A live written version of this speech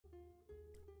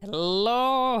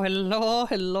Hello, hello,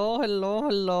 hello, hello,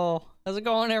 hello. How's it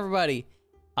going, everybody?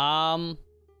 Yeah,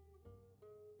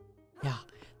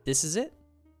 this is it.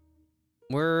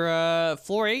 We're,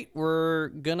 floor 8. We're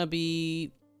gonna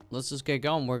be, let's just get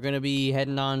going. We're gonna be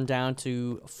heading on down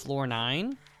to floor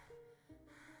 9.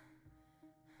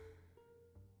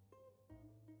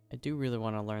 I do really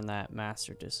want to learn that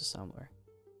master disassembler.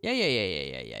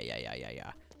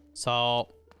 Yeah.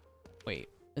 So, wait.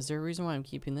 Is there a reason why I'm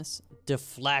keeping this?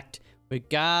 Deflect. We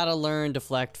gotta learn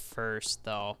deflect first,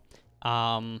 though.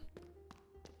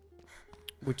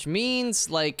 Which means,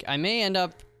 like, I may end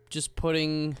up just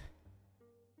putting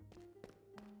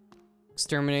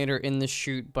exterminator in the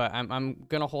chute, but I'm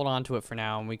gonna hold on to it for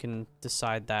now, and we can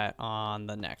decide that on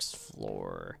the next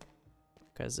floor.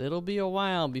 Because it'll be a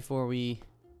while before we...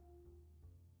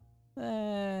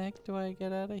 The heck do I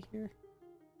get out of here?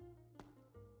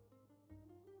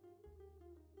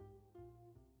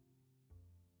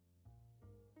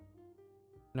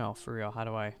 No, for real, how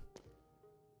do I...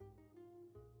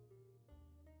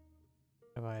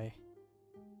 Do I...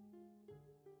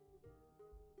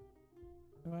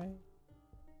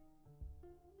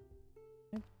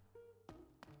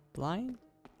 Blind?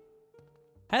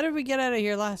 How did we get out of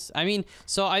here last... I mean,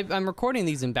 so I'm recording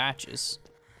these in batches.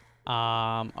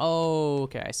 Oh,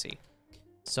 okay, I see.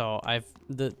 So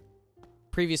the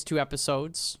previous 2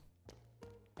 episodes,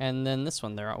 and then this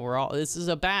one, this is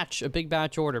a batch, a big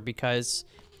batch order, because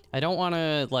I don't want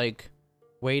to, like,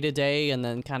 wait a day and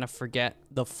then kind of forget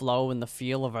the flow and the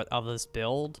feel of this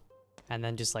build, and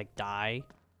then just, like, die.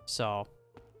 So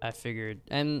I figured,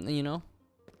 and, you know,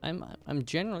 I'm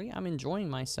enjoying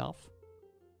myself.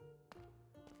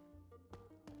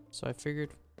 So I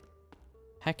figured,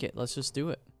 heck it, let's just do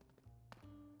it.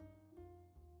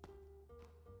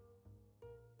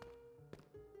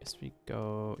 Guess we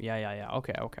go, yeah,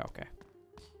 okay.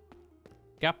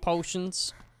 Got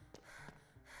potions.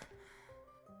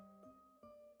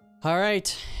 All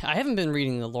right, I haven't been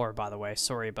reading the lore, by the way,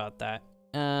 sorry about that.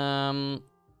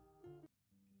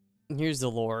 Here's the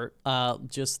lore,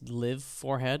 just live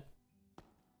forehead.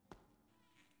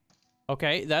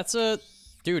 Okay, that's a,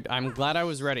 dude, I'm glad I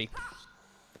was ready.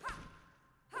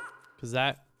 Cause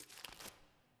that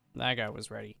guy was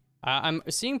ready. I'm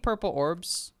seeing purple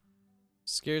orbs.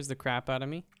 Scares the crap out of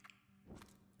me.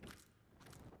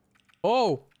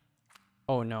 Oh!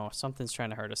 Oh no, something's trying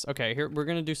to hurt us. Okay, here, we're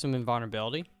gonna do some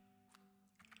invulnerability.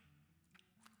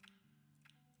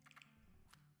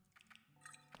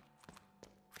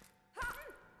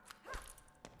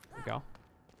 There we go.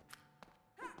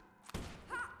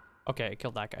 Okay, I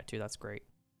killed that guy too, that's great.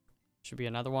 Should be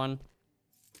another one.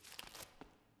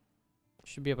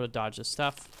 Should be able to dodge this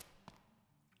stuff.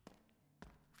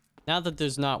 Now that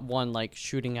there's not one, like,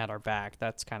 shooting at our back,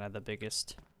 that's kind of the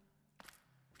biggest.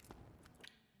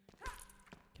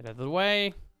 Get out of the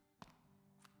way.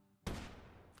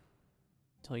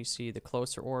 Until you see the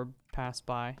closer orb pass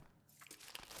by.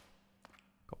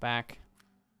 Go back.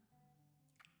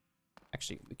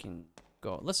 Actually, we can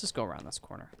go, let's just go around this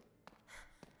corner.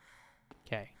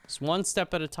 Okay, just one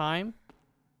step at a time.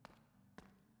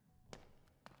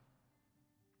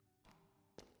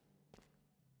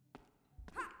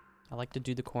 I like to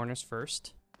do the corners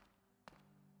first.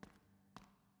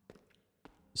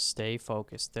 Stay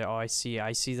focused. There. Oh, I see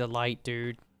the light,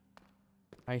 dude.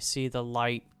 I see the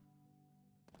light.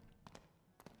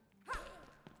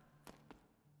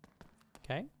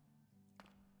 Okay.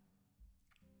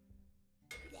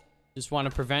 Just want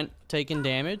to prevent taking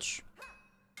damage.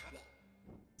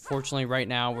 Fortunately, right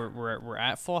now we're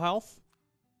at full health.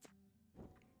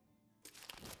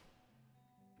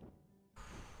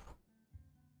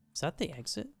 Is that the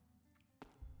exit?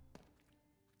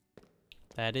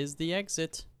 That is the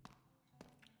exit.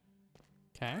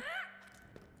 Okay.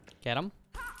 Get him.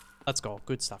 Let's go.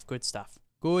 Good stuff, good stuff.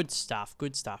 Good stuff,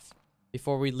 good stuff.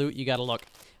 Before we loot, you gotta look.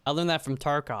 I learned that from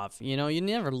Tarkov. You know, you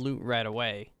never loot right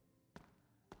away.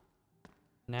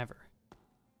 Never.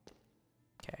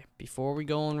 Okay, before we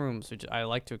go in rooms, which I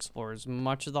like to explore as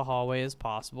much of the hallway as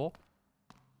possible.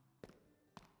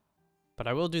 But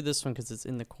I will do this one because it's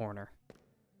in the corner.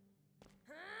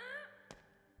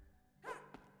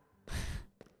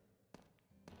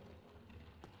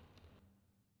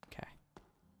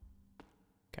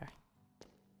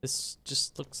 This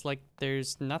just looks like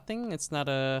there's nothing. It's not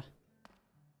a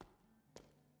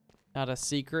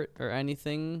secret or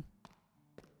anything.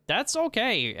 That's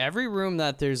okay. Every room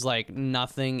that there's like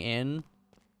nothing in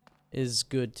is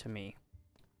good to me.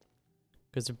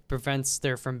 Because it prevents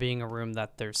there from being a room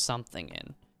that there's something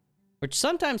in. Which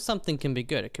sometimes something can be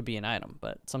good. It could be an item,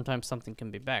 but sometimes something can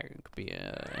be bad. It could be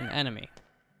an enemy.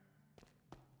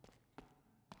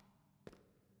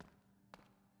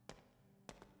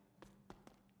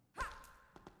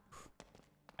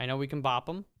 I know we can bop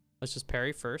them. Let's just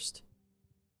parry first.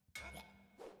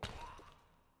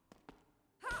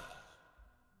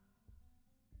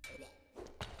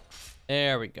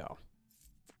 There we go.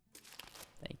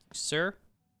 Thank you, sir.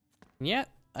 Yeah,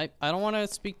 I don't want to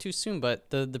speak too soon, but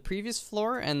the previous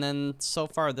floor and then so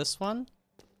far this one,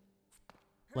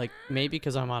 like maybe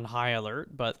because I'm on high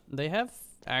alert, but they have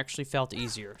actually felt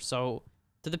easier. So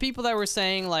to the people that were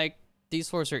saying like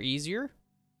these floors are easier,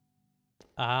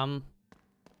 I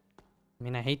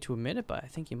mean, I hate to admit it, but I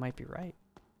think you might be right.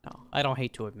 No, I don't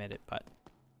hate to admit it, but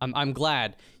I'm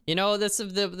glad. You know, this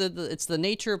is it's the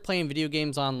nature of playing video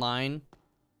games online.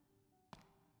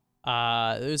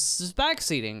 There's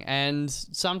backseating, and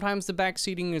sometimes the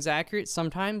backseating is accurate.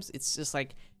 Sometimes it's just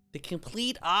like the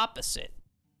complete opposite.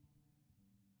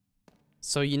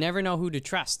 So you never know who to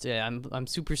trust. I'm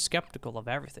super skeptical of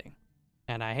everything,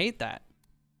 and I hate that.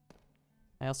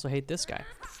 I also hate this guy.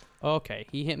 Okay,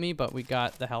 he hit me, but we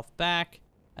got the health back.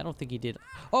 I don't think he did.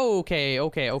 Oh, okay.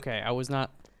 I was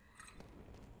not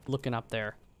looking up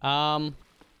there.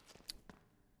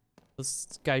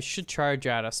 This guy should charge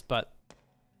at us, but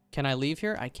can I leave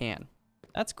here? I can.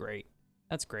 That's great.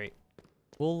 That's great.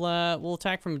 We'll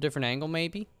attack from a different angle,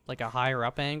 maybe, like a higher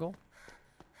up angle.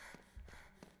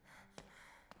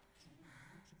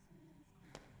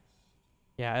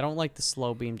 Yeah, I don't like the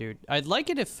slow beam, dude. I'd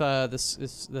like it if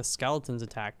the skeletons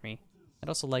attacked me. I'd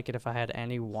also like it if I had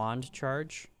any wand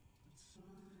charge.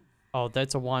 Oh,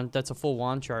 that's a wand. That's a full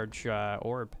wand charge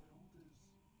orb.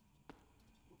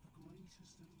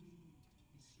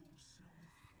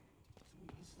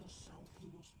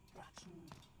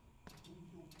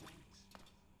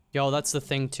 Yo, that's the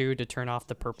thing too, to turn off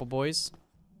the purple boys.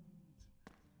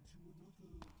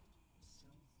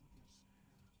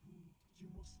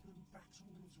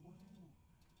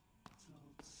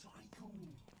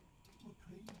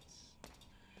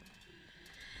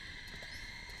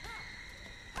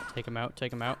 Take him out,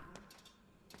 take him out.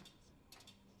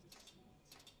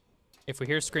 If we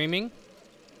hear screaming,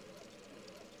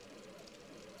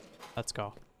 let's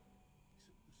go.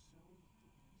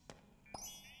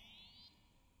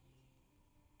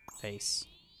 Face.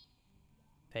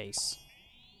 Face.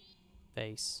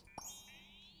 Face.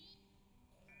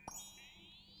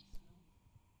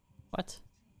 What?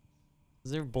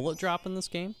 Is there a bullet drop in this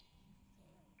game?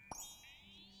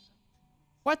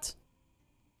 What?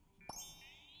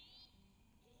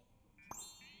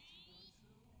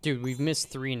 Dude, we've missed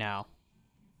 3 now.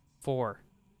 4.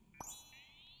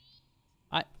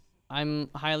 I'm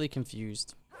highly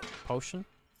confused. Potion?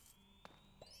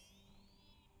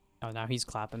 Oh, now he's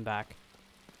clapping back.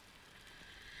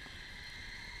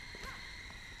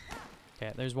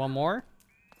 Okay, there's one more.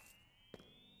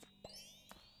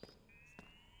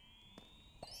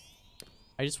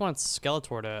 I just want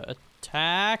Skeletor to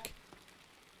attack.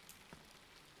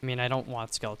 I mean, I don't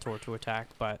want Skeletor to attack,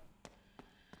 but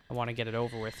I want to get it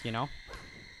over with, you know?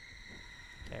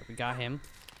 Okay, we got him.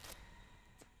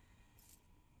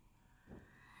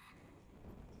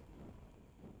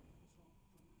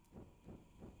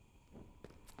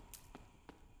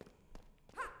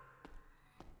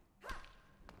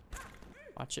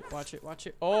 Watch it, watch it, watch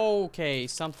it. Okay,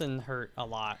 something hurt a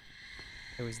lot.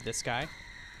 It was this guy.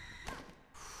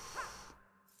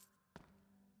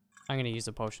 I'm gonna use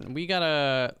a potion. We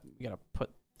gotta put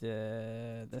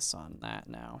this on that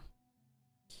now.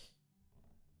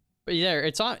 But yeah,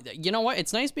 it's on. You know what?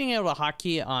 It's nice being able to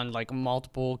hotkey on like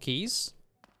multiple keys,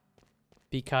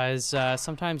 because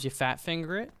sometimes you fat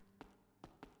finger it.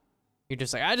 You're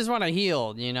just like, I just want to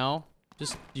heal, you know?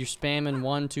 Just you're spamming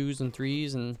 1, 2s, and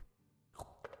 3s, and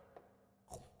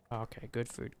okay, good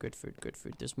food, good food, good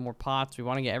food. There's more pots. We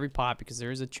want to get every pot because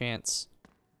there is a chance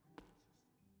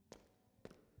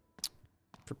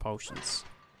for potions.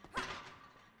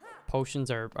 Potions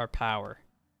are power.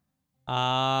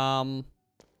 Yeah,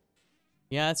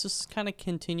 let's just kind of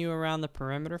continue around the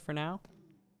perimeter for now.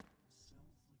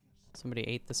 Somebody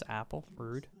ate this apple.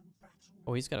 Rude.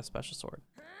 Oh, he's got a special sword.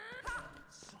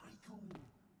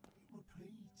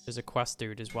 There's a quest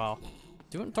dude as well.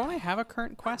 Don't I have a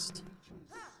current quest?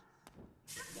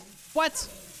 What?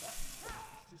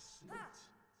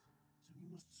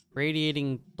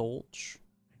 Radiating Dolch.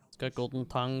 It's got Golden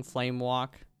Tongue, Flame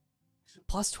Walk.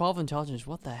 Plus 12 intelligence.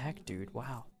 What the heck, dude?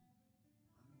 Wow.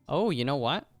 Oh, you know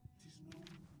what?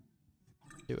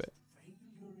 Do it.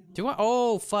 Do I?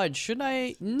 Oh, fudge. Should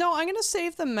I? No, I'm going to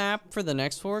save the map for the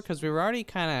next floor because we were already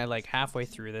kind of like halfway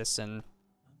through this and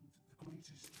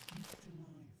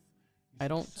I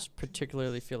don't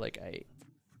particularly feel like I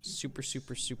super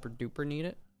duper need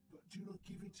it.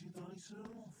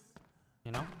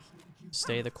 You know?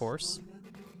 Stay the course.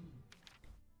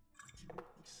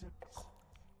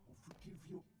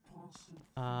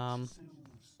 Alright,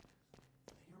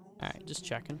 just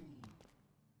checking.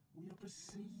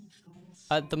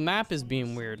 The map is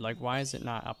being weird. Like, why is it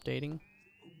not updating?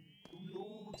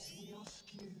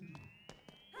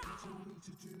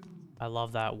 I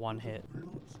love that one hit.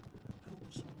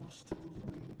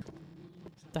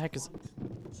 What the heck is...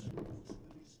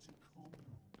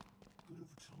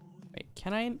 Wait,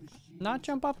 can I not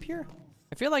jump up here?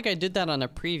 I feel like I did that on a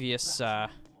previous,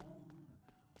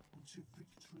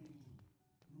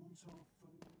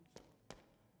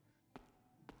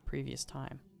 previous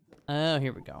time. Oh,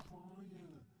 here we go.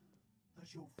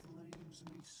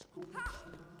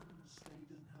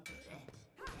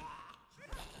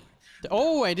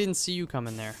 Oh, I didn't see you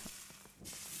coming there.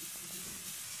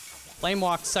 Flame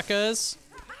walk, suckers.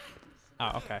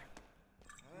 Oh, okay.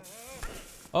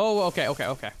 Oh, okay.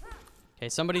 Okay,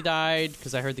 somebody died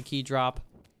because I heard the key drop.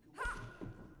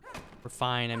 We're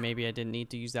fine, and maybe I didn't need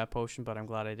to use that potion, but I'm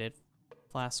glad I did.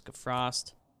 Flask of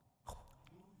frost.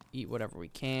 Eat whatever we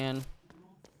can.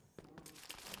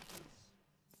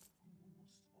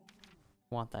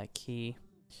 Want that key.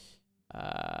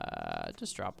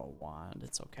 Just drop a wand.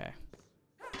 It's okay.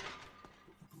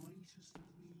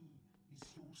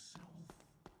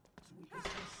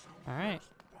 All right.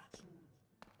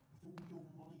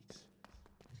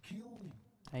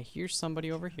 I hear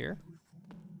somebody over here.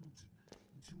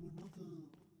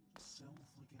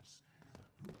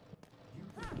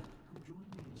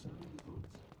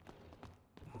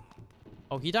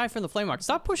 Oh, he died from the flame walk.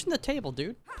 Stop pushing the table,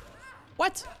 dude.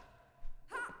 What?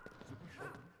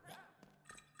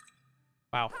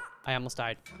 Wow, I almost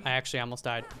died. I actually almost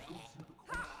died.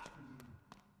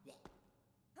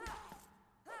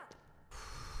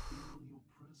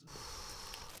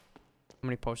 How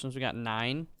many potions we got?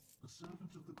 9.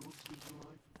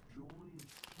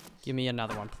 Give me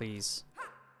another one, please.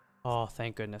 Oh,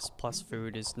 thank goodness. Plus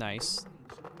food is nice.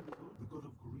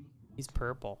 He's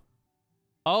purple.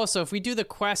 Oh, so if we do the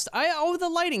quest, oh, the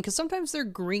lighting, because sometimes they're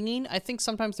green. I think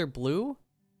sometimes they're blue,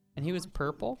 and he was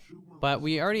purple. But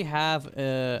we already have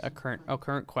a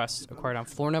current quest acquired on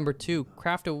floor number 2.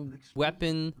 Craft a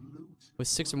weapon with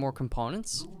 6 or more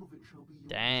components.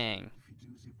 Dang.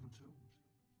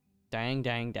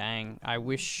 Dang. I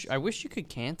wish you could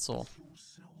cancel.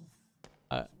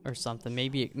 Or something.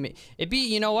 Maybe it'd be,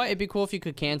 you know what? It'd be cool if you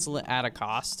could cancel it at a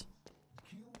cost.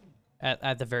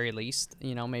 At the very least,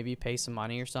 you know, maybe pay some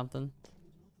money or something.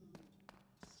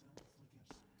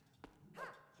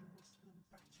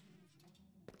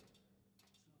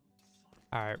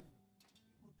 All right.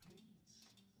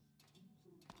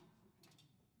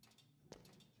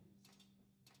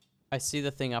 I see the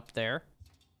thing up there.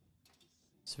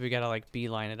 So we gotta like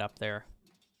beeline it up there.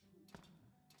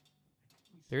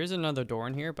 There is another door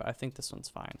in here, but I think this one's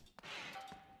fine.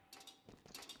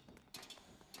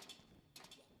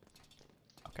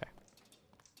 Okay.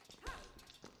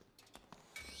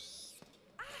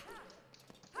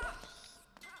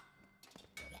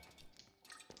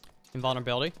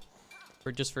 Invulnerability.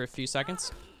 For a few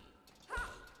seconds.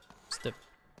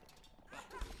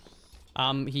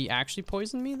 He actually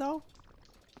poisoned me though?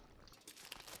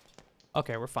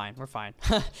 Okay, we're fine.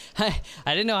 I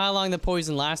didn't know how long the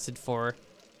poison lasted for.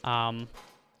 It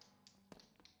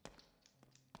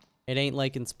ain't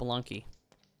like in Spelunky.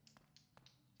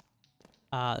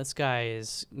 This guy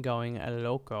is going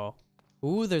loco.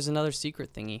 Ooh, there's another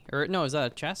secret thingy. Or no, is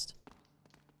that a chest?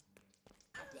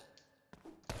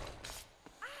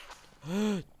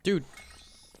 Dude.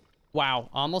 Wow,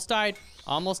 almost died.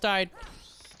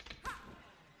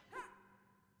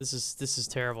 This is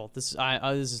terrible. This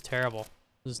is terrible.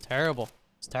 It's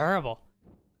terrible.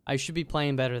 I should be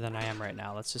playing better than I am right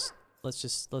now. Let's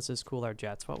just cool our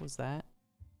jets. What was that?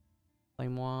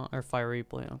 Flame wall or fiery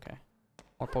blade. Okay.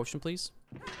 More potion, please.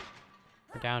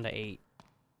 We're down to 8.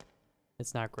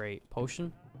 It's not great.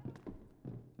 Potion.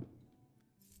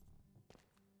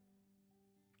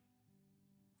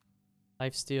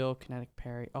 Lifesteal, kinetic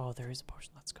parry. Oh, there is a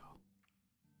potion. Let's go.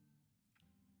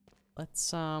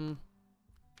 Let's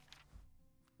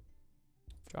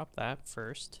drop that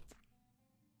first.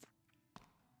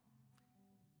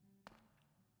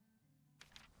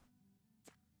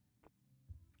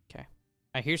 Okay.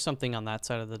 I hear something on that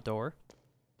side of the door.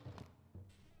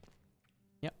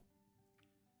 Yep.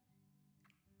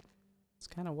 It's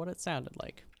kind of what it sounded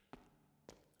like.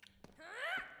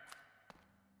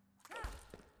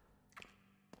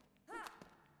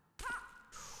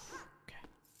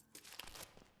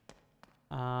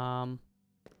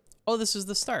 Oh, this is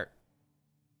the start.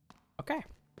 Okay.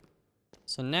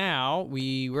 So now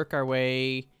we work our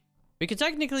way. We could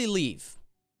technically leave.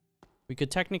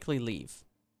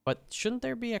 But shouldn't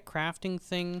there be a crafting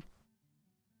thing?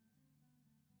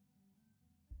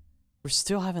 We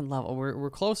still haven't leveled. We're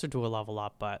closer to a level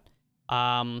up, but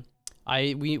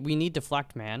we need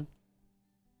deflect, man.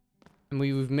 And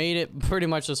we've made it pretty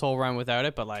much this whole run without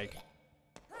it, but like,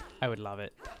 I would love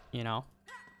it, you know?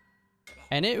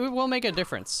 And it will make a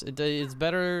difference. It's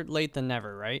better late than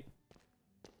never, right?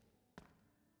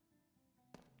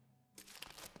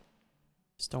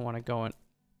 Just don't want to go in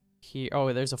here.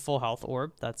 Oh, there's a full health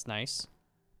orb. That's nice.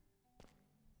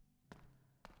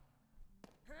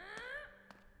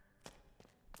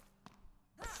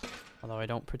 Although I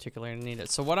don't particularly need it.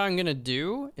 So what I'm gonna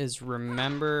do is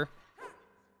remember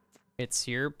it's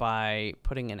here by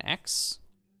putting an X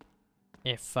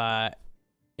if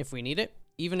we need it,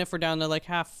 even if we're down to like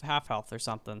half health or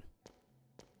something.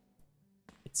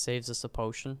 It saves us a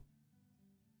potion.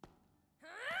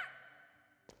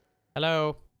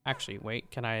 Hello. Actually,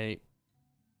 wait, can I...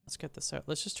 Let's get this out.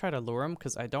 Let's just try to lure him,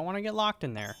 because I don't want to get locked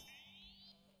in there.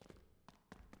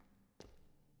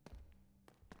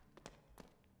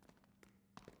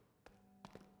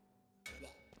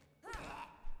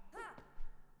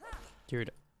 Dude.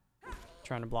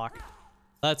 Trying to block.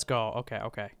 Let's go. Okay,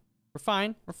 okay. We're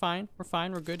fine. We're fine. We're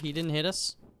fine. We're good. He didn't hit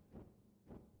us.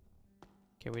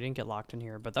 Okay, we didn't get locked in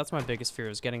here, but that's my biggest fear,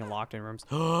 is getting locked in rooms.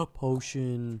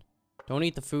 Potion. Don't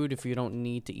eat the food if you don't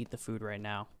need to eat the food right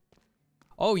now.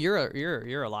 Oh,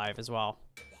 you're alive as well.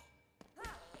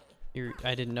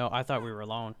 I didn't know. I thought we were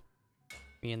alone.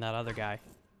 Me and that other guy.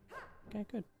 Okay,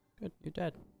 good. Good. You're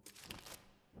dead.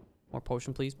 More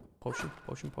potion, please. Potion,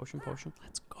 potion, potion, potion.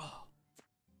 Let's go.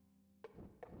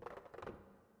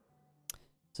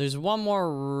 So there's one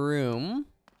more room.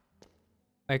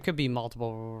 It could be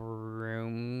multiple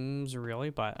rooms, really,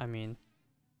 but I mean,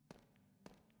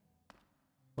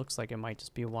 looks like it might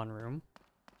just be one room.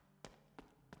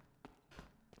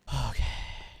 Okay.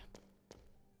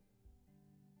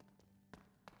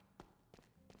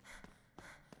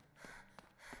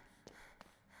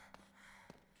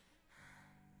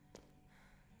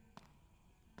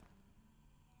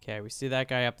 Okay, we see that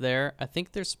guy up there. I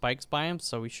think there's spikes by him,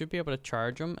 so we should be able to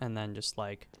charge him and then just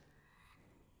like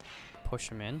push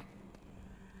him in.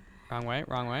 Wrong way,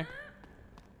 wrong way.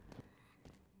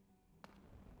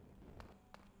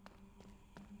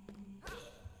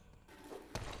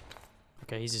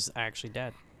 Okay, he's just actually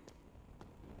dead.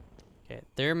 Okay,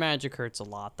 their magic hurts a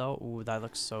lot though. Ooh, that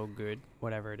looks so good,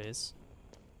 whatever it is.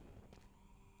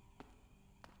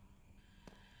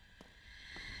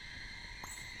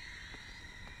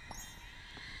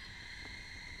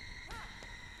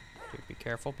 Okay, be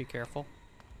careful, be careful.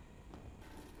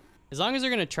 As long as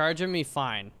they're gonna charge at me,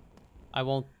 fine. I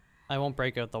won't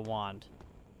break out the wand.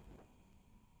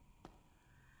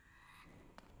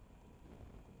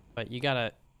 But you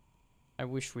gotta... I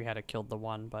wish we had killed the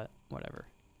one, but whatever.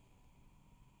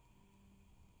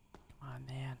 Come on,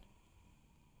 man.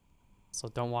 So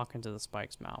don't walk into the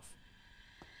spike's mouth.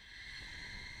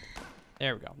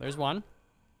 There we go. There's one.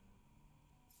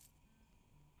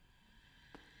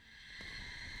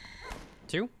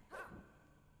 Two.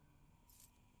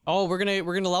 Oh, we're gonna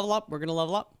level up. We're gonna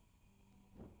level up.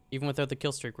 Even without the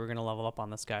kill streak, we're gonna level up on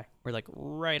this guy. We're like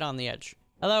right on the edge.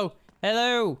 Hello,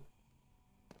 hello.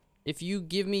 If you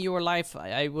give me your life,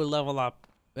 I will level up.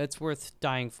 It's worth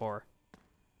dying for.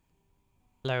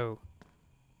 Hello.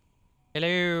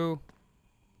 Hello.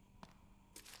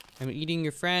 I'm eating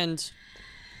your friend.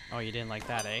 Oh, you didn't like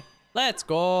that, eh? Let's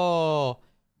go. All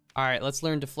right, let's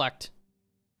learn deflect.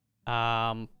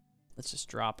 Let's just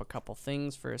drop a couple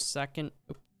things for a second.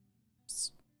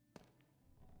 Oops.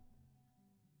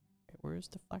 Okay, where's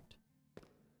deflect?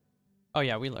 Oh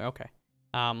yeah, we learn. Okay.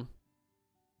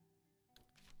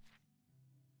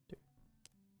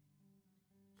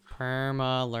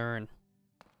 Perma learn.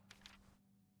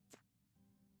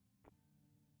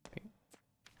 Okay.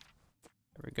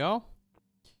 There we go.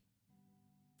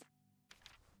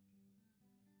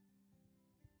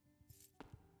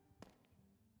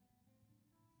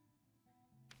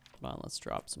 Come on, let's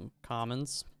drop some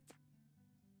commons.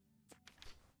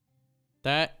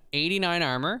 That 89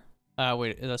 armor.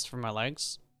 Wait, that's for my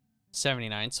legs.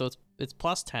 79, so it's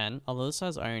plus 10. Although this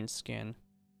has iron skin.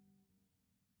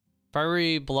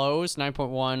 Fiery blows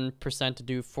 9.1% to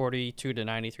do 42 to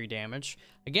 93 damage.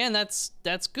 Again, that's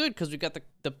good because we got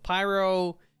the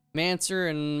pyromancer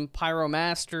and pyro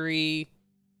mastery.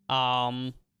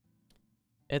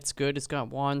 It's good. It's got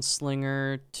wand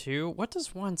slinger 2. What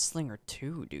does wand slinger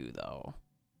 2 do though?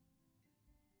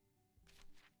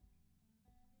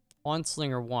 Wand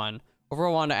slinger 1.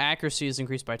 Overall wand accuracy is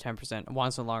increased by 10%.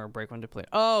 Wands no longer break when depleted.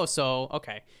 Oh, so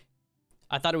okay.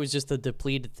 I thought it was just the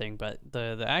depleted thing, but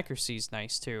the accuracy is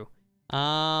nice too.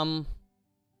 Is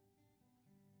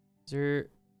there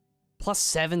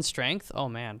 +7 strength? Oh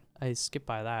man, I skipped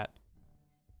by that.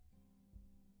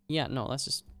 Yeah, no, that's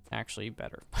just actually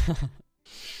better.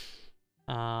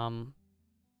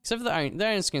 Except for the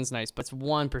iron skin's nice, but it's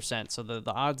 1%, so the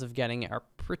odds of getting it are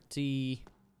pretty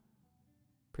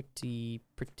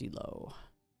low.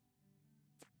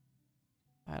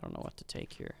 I don't know what to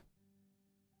take here.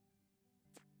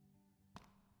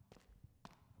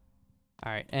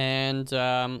 All right, and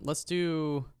let's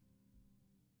do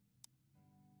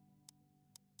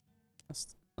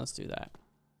that.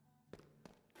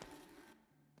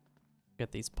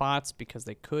 Get these pots because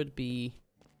they could be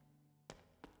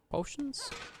potions.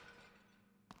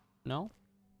 No,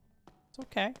 it's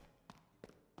okay.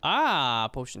 Ah,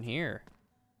 potion here.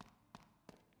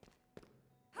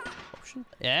 Potion,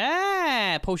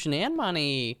 yeah, potion and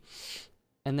money.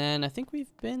 And then I think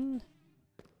we've been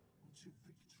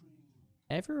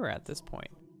everywhere at this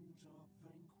point.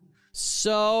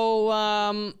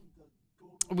 So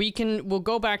we'll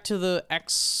go back to the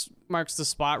X marks the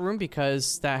spot room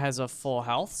because that has a full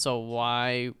health. So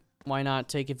why not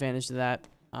take advantage of that?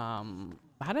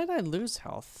 How did I lose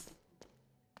health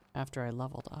after I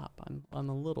leveled up? I'm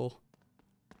a little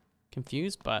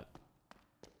confused, but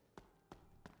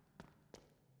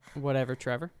whatever,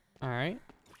 Trevor. All right,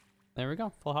 there we go,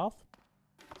 full health.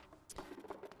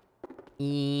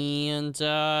 And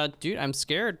dude, I'm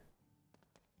scared.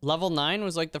 Level 9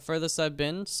 was like the furthest I've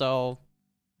been, so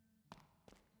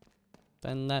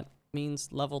then that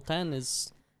means level 10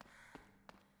 is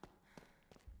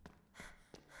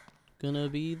gonna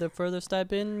be the furthest I've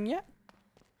been yet.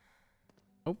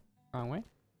 Oh, wrong way.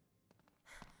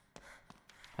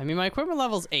 I mean, my equipment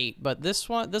level's 8, but this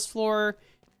floor,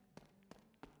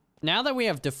 now that we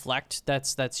have deflect,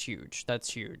 that's huge.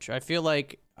 That's huge. I feel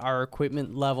like our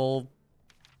equipment level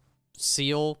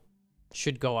seal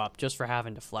should go up just for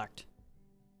having deflect.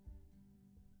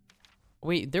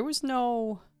 Wait, there was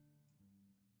no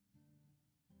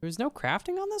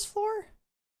crafting on this floor?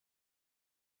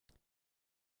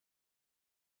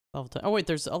 Level 10. Oh wait,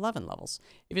 there's 11 levels.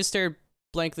 If you stared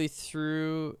blankly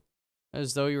through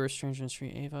as though you were a stranger in the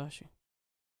street, Ava, she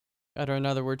utter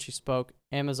another word she spoke.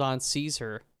 Amazon sees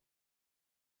her.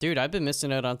 Dude, I've been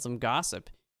missing out on some gossip.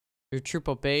 Your troop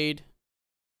obeyed.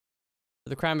 For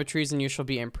the crime of treason, you shall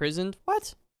be imprisoned.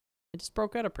 What? I just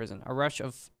broke out of prison. A rush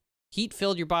of heat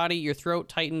filled your body. Your throat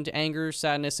tightened. Anger,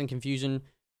 sadness, and confusion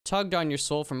tugged on your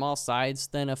soul from all sides.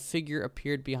 Then a figure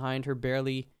appeared behind her,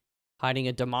 barely hiding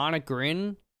a demonic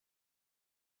grin.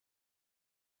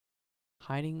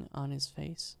 Hiding on his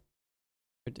face.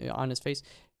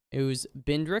 It was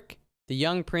Bindrick, the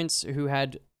young prince who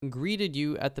had greeted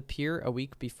you at the pier a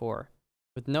week before.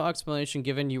 With no explanation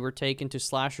given, you were taken to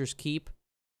Slasher's Keep,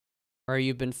 where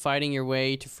you've been fighting your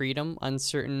way to freedom,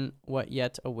 uncertain what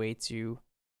yet awaits you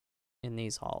in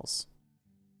these halls.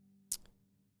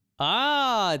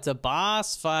 Ah, it's a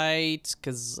boss fight,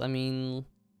 because, I mean...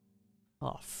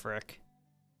 Oh, frick.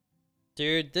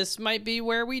 Dude, this might be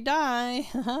where we die.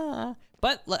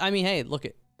 But, I mean, hey, look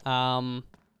at...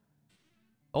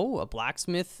 Oh, a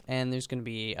blacksmith, and there's gonna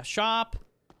be a shop.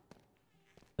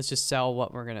 Let's just sell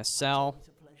what we're gonna sell.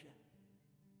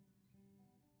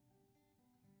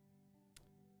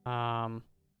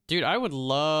 Dude, I would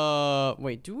love...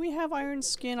 Wait, do we have iron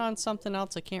skin on something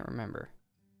else? I can't remember.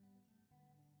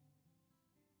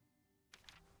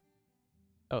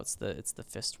 Oh, it's the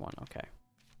fist one. Okay.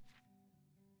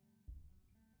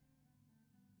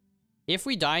 If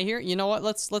we die here, you know what?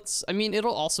 Let's. I mean,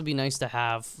 it'll also be nice to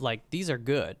have, like, these are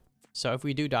good. So if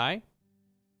we do die,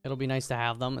 it'll be nice to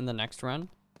have them in the next run.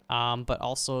 But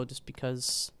also just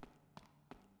because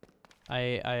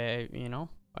I you know,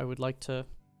 I would like to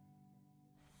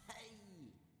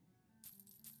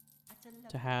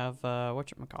have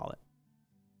whatchamacallit.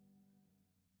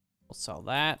 We'll sell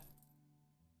that.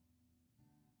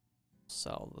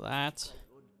 Sell that.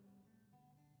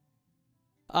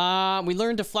 We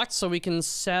learned deflect, so we can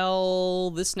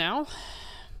sell this now.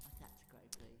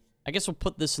 I guess we'll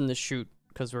put this in the chute,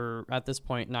 because we're, at this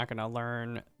point, not going to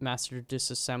learn Master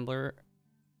Disassembler.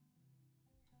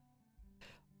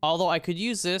 Although I could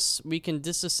use this, we can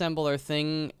disassemble our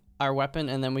thing, our weapon,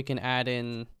 and then we can add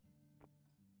in...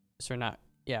 Is or not?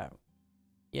 Yeah.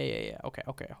 Yeah. Okay.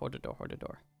 Hold the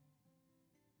door.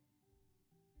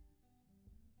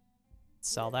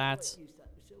 Sell that.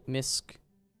 Misc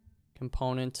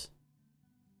component.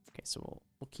 Okay, so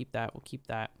we'll keep that. We'll keep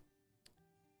that.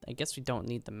 I guess we don't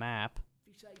need the map.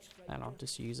 I don't know,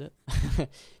 just use it.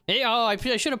 Hey, oh, I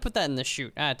should have put that in the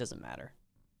chute. Ah, it doesn't matter.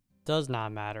 Does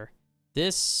not matter.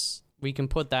 This we can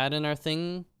put that in our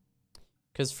thing.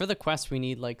 Because for the quest, we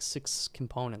need like 6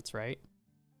 components, right?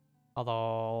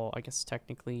 Although, I guess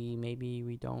technically, maybe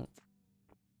we don't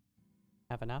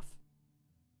have enough.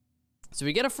 So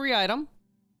we get a free item.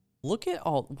 Look at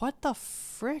all, what the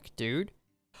frick, dude?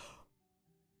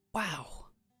 Wow.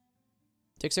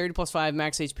 Dexterity +5,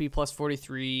 max HP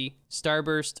 +43,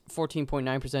 Starburst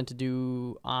 14.9% to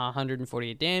do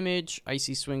 148 damage,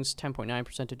 Icy Swings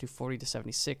 10.9% to do 40 to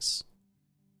 76.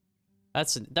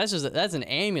 That's an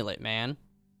amulet, man.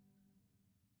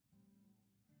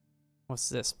 What's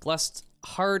this? Blessed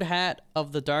Hard Hat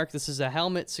of the Dark. This is a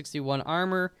helmet, 61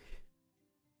 armor,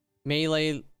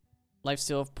 melee,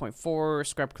 lifesteal of 0.4,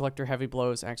 scrap collector, heavy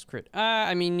blows, axe crit.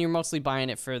 I mean, you're mostly buying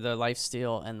it for the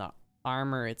lifesteal and the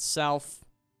armor itself.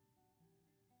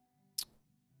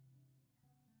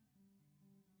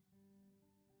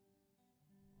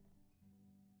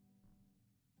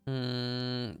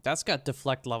 That's got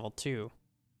deflect level 2.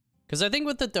 Because I think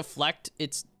with the deflect,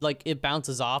 it's like it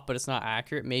bounces off, but it's not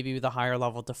accurate. Maybe with a higher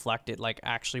level deflect, it like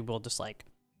actually will just like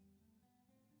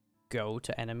go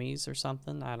to enemies or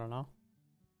something. I don't know.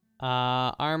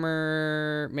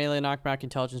 Armor, melee knockback,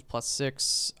 intelligence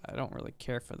 +6. I don't really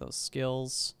care for those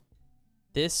skills.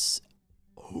 This,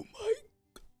 oh my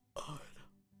god.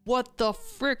 What the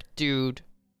frick, dude?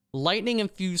 Lightning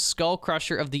infused skull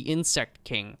crusher of the Insect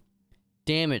King.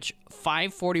 Damage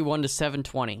 541 to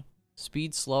 720.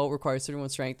 Speed slow, requires 31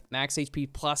 strength. Max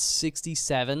HP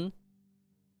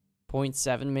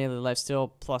 +67.7. Melee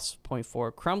lifesteal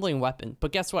 +0.4. Crumbling weapon.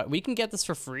 But guess what? We can get this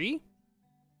for free.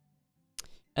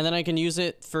 And then I can use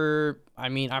it for, I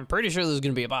mean, I'm pretty sure this is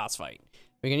going to be a boss fight.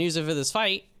 We can use it for this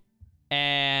fight.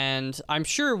 And I'm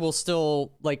sure we'll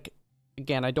still, like,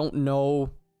 again, I don't know,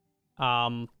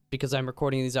 because I'm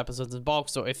recording these episodes in bulk.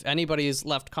 So if anybody has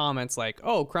left comments like,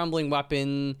 oh, crumbling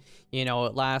weapon, you know,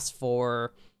 it lasts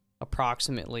for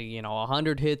approximately, you know,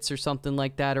 100 hits or something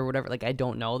like that or whatever. Like, I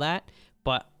don't know that.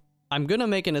 But I'm going to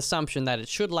make an assumption that it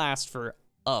should last for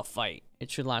a fight.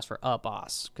 It should last for a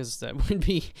boss, because that would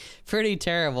be pretty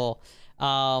terrible.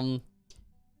 So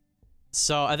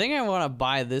I think I want to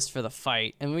buy this for the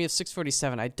fight. And we have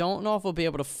 647. I don't know if we'll be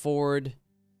able to afford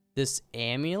this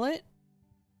amulet.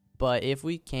 But if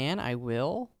we can, I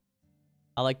will.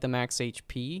 I like the max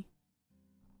HP.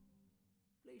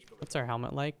 What's our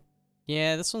helmet like?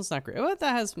 Yeah, this one's not great. Well,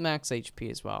 that has max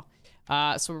HP as well.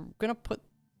 So we're gonna put...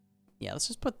 Yeah, let's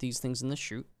just put these things in the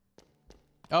chute.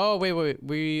 Oh, wait.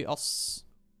 We also...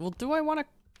 Well, do I want to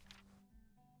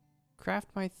craft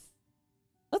my...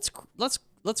 Let's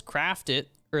craft it.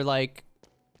 Or like...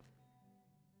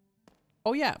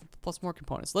 Oh yeah, plus more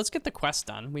components. Let's get the quest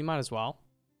done. We might as well.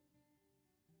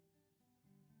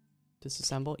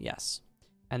 Disassemble, yes.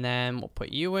 And then we'll put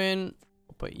you in.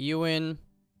 We'll put you in.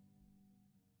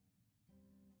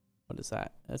 What is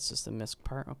that? That's just a misc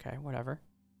part. Okay, whatever.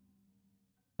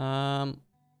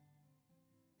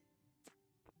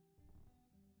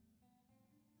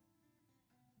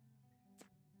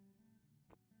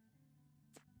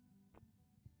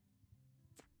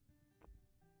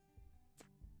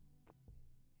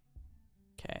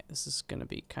 Okay, this is gonna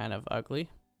be kind of ugly.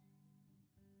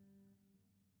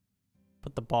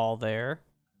 Put the ball there.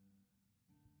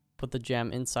 Put the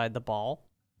gem inside the ball.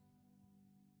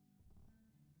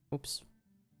 Oops.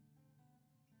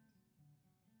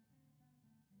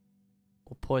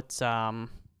 We'll put, it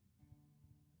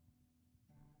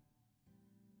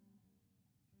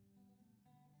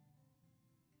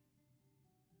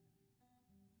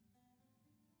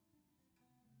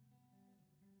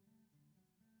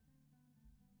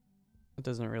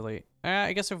doesn't really...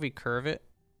 I guess if we curve it,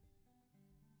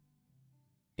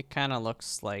 it kind of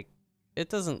looks like... It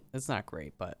doesn't... It's not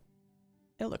great, but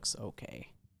it looks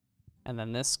okay. And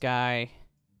then this guy...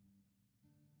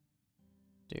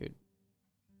 Dude.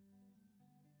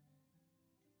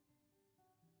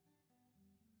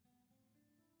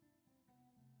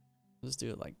 Just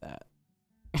do it like that.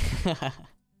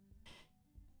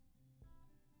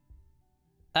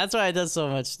 That's why it does so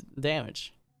much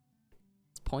damage.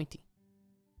 It's pointy.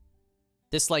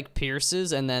 This like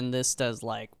pierces, and then this does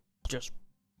like just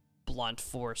blunt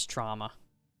force trauma.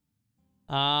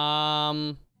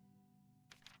 We'll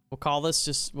call this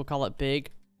just, we'll call it Big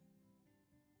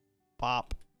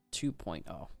Bop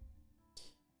 2.0.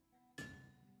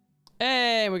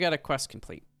 Hey, we got a quest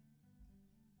complete.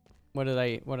 What did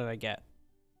I get?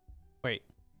 Wait.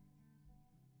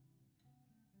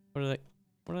 What did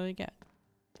I get?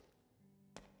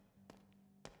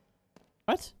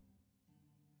 What?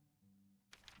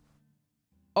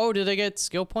 Oh, did I get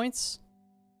skill points?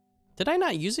 Did I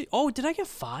not use it? Oh, did I get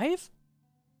 5?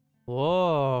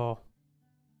 Whoa.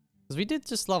 Because we did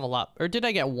just level up. Or did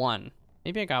I get one?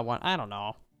 Maybe I got one. I don't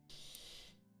know.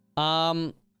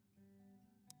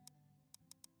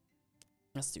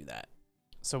 Let's do that.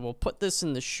 So we'll put this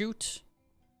in the chute.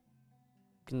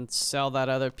 Can sell that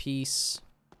other piece.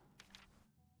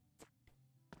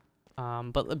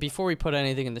 But before we put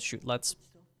anything in the chute, let's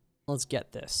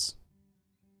get this.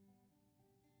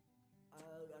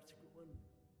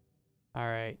 All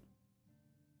right.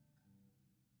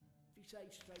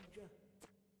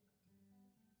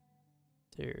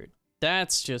 Dude,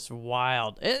 that's just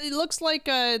wild. It looks like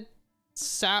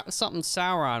something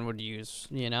Sauron would use,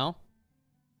 you know?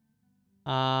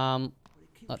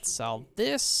 Let's sell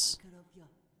this.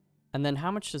 And then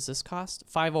how much does this cost?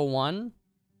 501?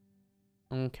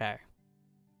 Okay.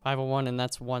 501, and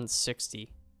that's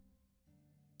 160.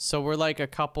 So we're like a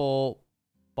couple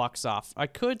bucks off. I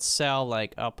could sell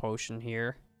like a potion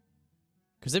here.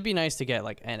 Because it'd be nice to get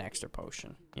like an extra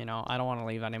potion. You know, I don't want to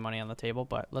leave any money on the table,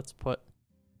 but let's put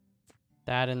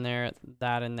that in there,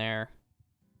 that in there.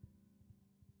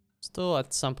 Still,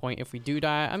 at some point, if we do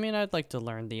die, I mean, I'd like to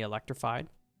learn the electrified.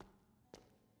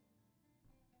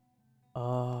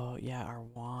 Oh, yeah, our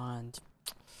wand.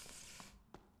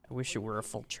 I wish it were a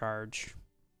full charge.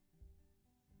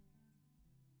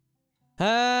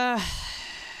 Yeah,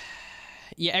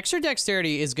 extra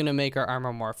dexterity is gonna make our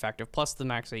armor more effective, plus the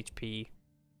max HP.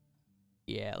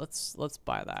 Yeah, let's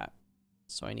buy that.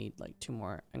 So I need like 2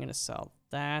 more. I'm gonna sell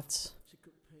that.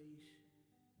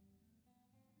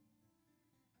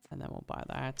 And then we'll buy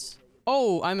that.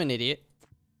 Oh, I'm an idiot.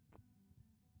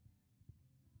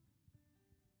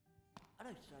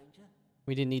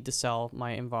 We didn't need to sell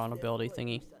my invulnerability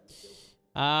thingy.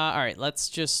 All right, let's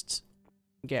just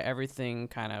get everything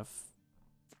kind of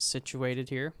situated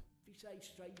here.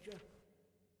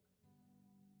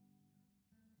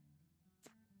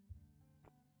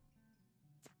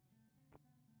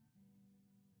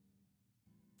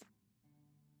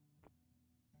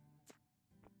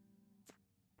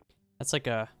 That's like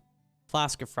a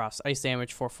flask of frost. Ice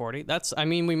damage 440. That's, I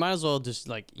mean, we might as well just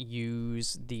like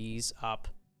use these up.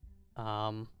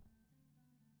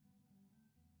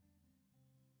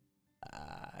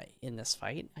 In this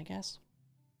fight, I guess.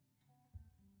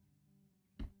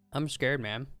 I'm scared,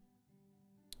 man.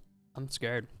 I'm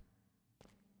scared.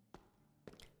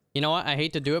 You know what? I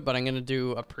hate to do it, but I'm gonna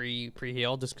do a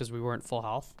pre-heal just because we weren't full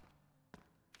health.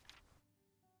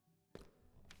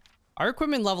 Our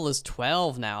equipment level is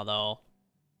 12 now, though.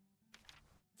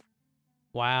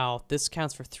 Wow, this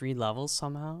counts for 3 levels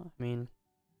somehow? I mean,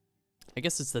 I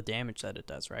guess it's the damage that it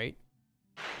does, right?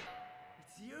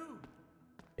 It's you!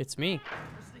 It's me.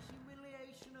 Was the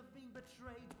humiliation of being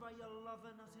betrayed by your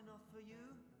lover not enough for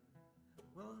you?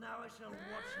 Well, now I shall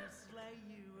watch her slay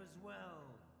you as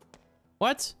well.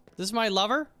 What? This is my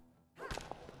lover?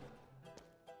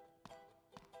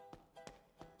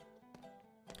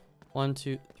 One,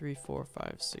 2, 3, 4,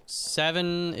 5, 6,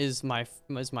 7 is my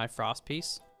frost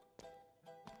piece.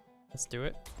 Let's do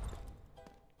it.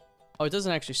 Oh, it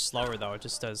doesn't actually slow her though. It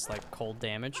just does like cold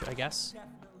damage, I guess.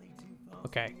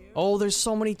 Okay. Oh, there's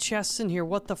so many chests in here.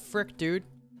 What the frick, dude?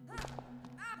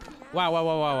 Wow, wow,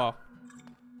 wow, wow, wow.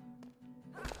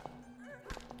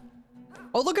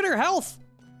 Oh, look at her health.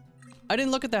 I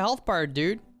didn't look at the health bar,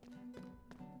 dude.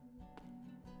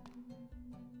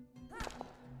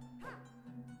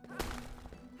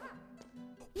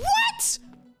 What?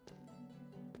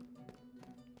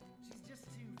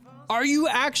 Are you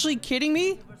actually kidding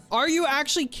me? Are you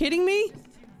actually kidding me?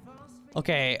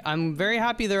 Okay, I'm very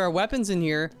happy there are weapons in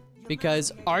here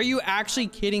because are you actually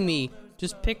kidding me?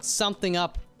 Just pick something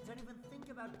up. Don't even think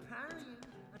about parrying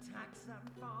attacks that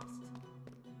fast.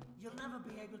 You'll never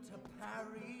be able to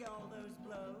parry all those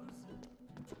blows.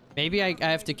 Maybe I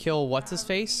have to kill what's his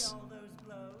face? All those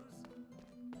blows.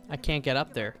 I can't get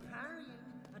up there. Parrying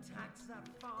attacks that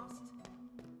fast.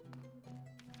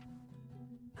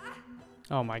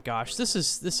 Oh my gosh, this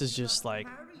is just like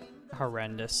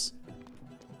horrendous.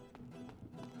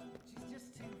 She's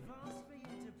just too fast for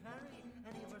you to parry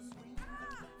any of her sweet.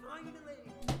 Finally.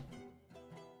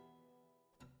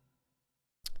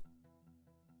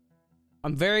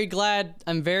 I'm very glad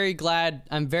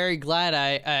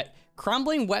I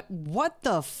crumbling what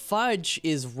the fudge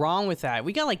is wrong with that?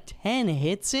 We got like 10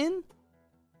 hits in?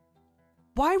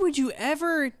 Why would you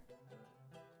ever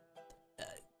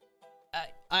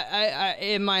I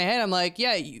in my head I'm like,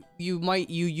 yeah, you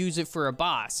use it for a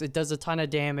boss. It does a ton of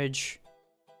damage.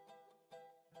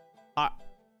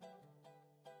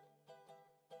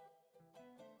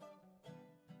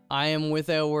 I am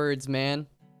without words, man.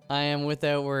 I am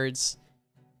without words.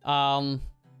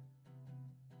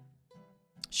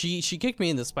 She kicked me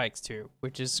in the spikes too,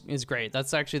 which is great.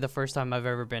 That's actually the first time I've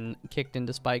ever been kicked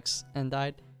into spikes and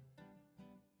died.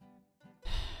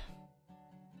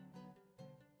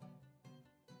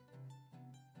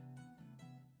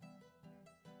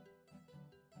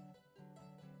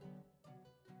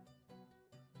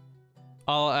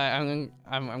 Oh,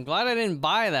 I'm glad I didn't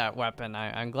buy that weapon.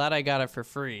 I'm glad I got it for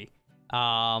free.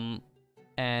 And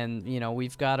you know,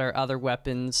 we've got our other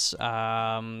weapons.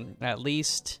 At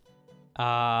least, we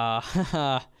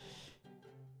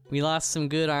lost some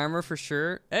good armor for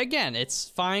sure. Again, it's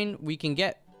fine. We can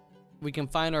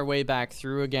find our way back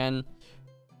through again.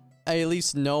 I at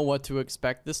least know what to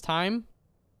expect this time.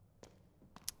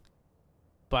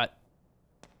 But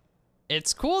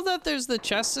it's cool that there's the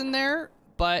chests in there.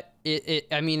 But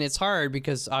I mean, it's hard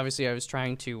because obviously I was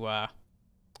trying to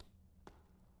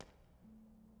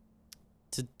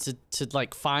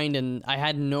like find, and I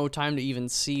had no time to even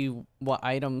see what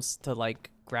items to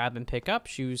like grab and pick up.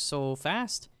 She was so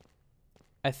fast.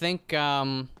 I think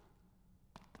I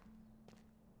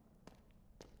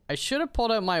should have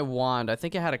pulled out my wand. I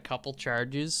think I had a couple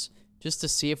charges just to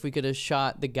see if we could have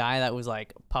shot the guy that was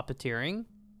like puppeteering.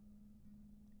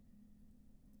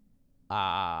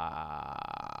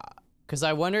 Cause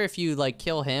I wonder if you like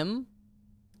kill him,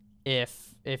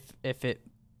 if it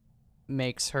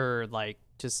makes her like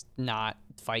just not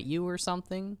fight you or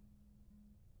something,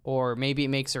 or maybe it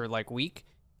makes her like weak.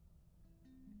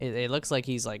 It looks like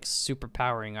he's like super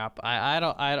powering up. I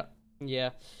don't.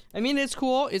 Yeah, I mean it's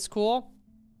cool. It's cool.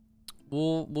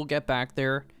 We'll get back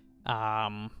there.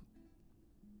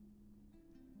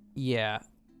 Yeah,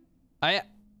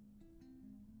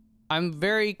 I'm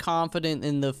very confident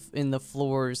in the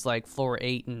floors, like floor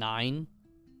 8 and 9,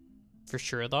 for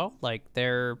sure though. Like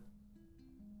they're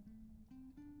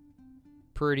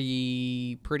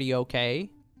pretty okay,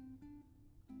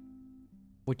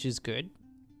 which is good.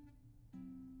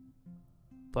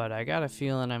 But I got a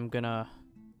feeling I'm gonna.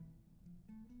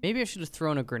 Maybe I should have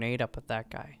thrown a grenade up at that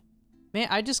guy. Man,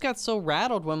 I just got so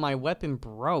rattled when my weapon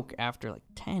broke after like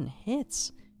 10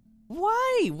 hits.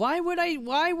 Why? Why would I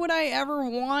ever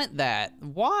want that?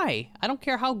 Why? I don't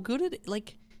care how good it,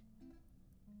 like...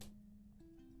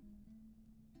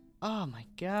 Oh my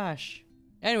gosh.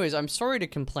 Anyways, I'm sorry to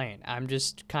complain. I'm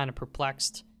just kind of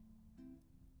perplexed.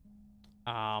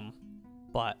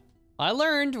 But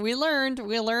we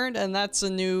learned, and that's a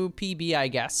new PB, I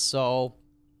guess. So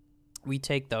we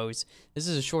take those. This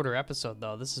is a shorter episode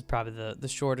though. This is probably the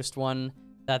shortest one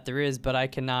that there is, but I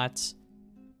cannot...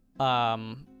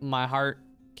 my heart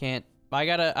can't. I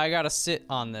gotta sit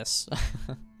on this.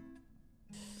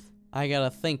 I gotta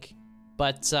think.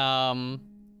 But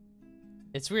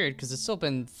it's weird because it's still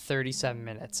been 37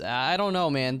 minutes. I don't know,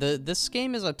 man. This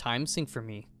game is a time sink for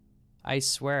me. I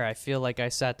swear, I feel like I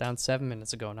sat down 7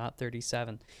 minutes ago, not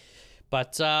 37.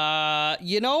 But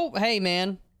you know, hey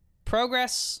man,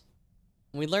 progress.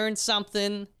 We learned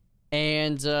something,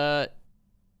 and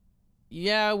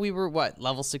yeah, we were, what,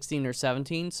 level 16 or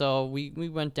 17? So we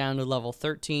went down to level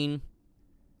 13.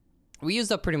 We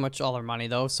used up pretty much all our money,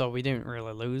 though, so we didn't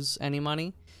really lose any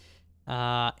money.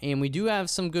 And we do have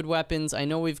some good weapons. I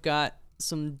know we've got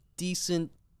some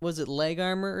decent, was it leg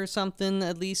armor or something,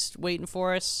 at least, waiting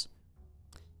for us.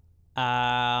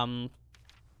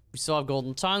 We still have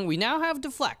Golden Tongue. We now have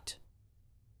Deflect.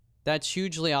 That's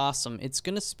hugely awesome. It's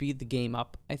going to speed the game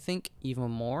up, I think,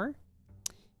 even more.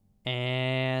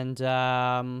 And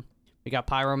we got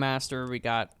Pyromaster, we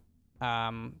got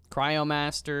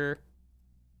Cryomaster,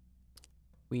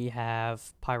 we have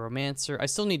Pyromancer. I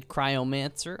still need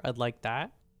Cryomancer. I'd like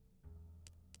that.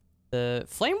 The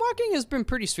Flame Walking has been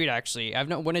pretty sweet, actually. I've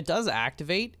known when it does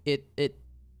activate, it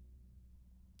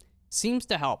seems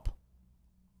to help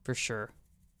for sure.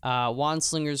 Wand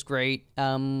Slinger's great.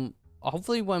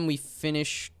 Hopefully, when we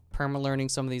finish perma-learning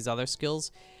some of these other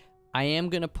skills, I am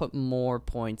gonna put more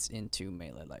points into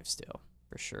melee lifesteal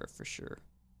for sure. For sure,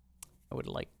 I would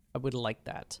like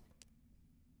that.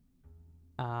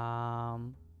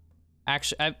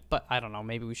 Actually, but I don't know.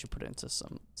 Maybe we should put it into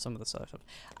some of this other stuff.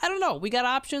 I don't know. We got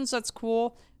options. That's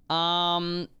cool.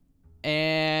 Yeah.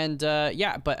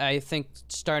 But I think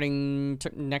starting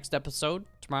next episode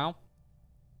tomorrow,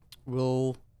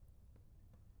 we'll.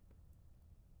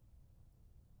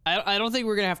 I don't think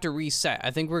we're gonna have to reset.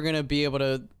 I think we're gonna be able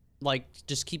to. Like,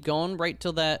 just keep going right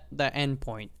till that end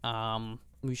point.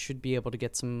 We should be able to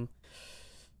get some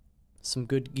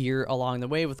good gear along the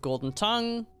way with Golden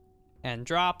Tongue and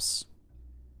drops.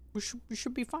 We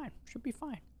should be fine. Should be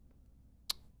fine.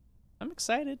 I'm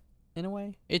excited in a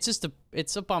way. It's just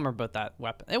it's a bummer about that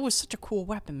weapon. It was such a cool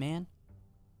weapon, man.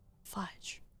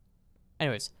 Fudge.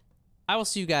 Anyways, I will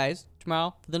see you guys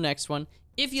tomorrow for the next one.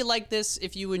 if you like this,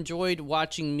 if you enjoyed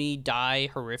watching me die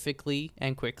horrifically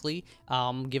and quickly,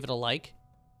 give it a like.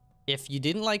 If you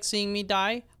didn't like seeing me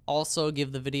die, also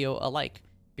give the video a like,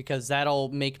 because that'll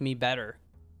make me better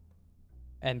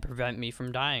and prevent me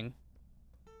from dying.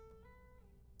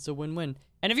 It's a win-win.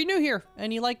 And if you're new here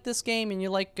and you like this game and you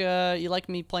like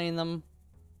me playing them,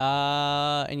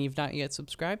 and you've not yet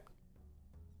subscribed,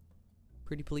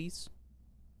 pretty please.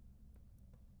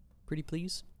 Pretty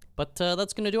please. But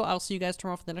that's gonna do it. I'll see you guys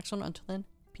tomorrow for the next one. Until then,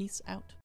 peace out.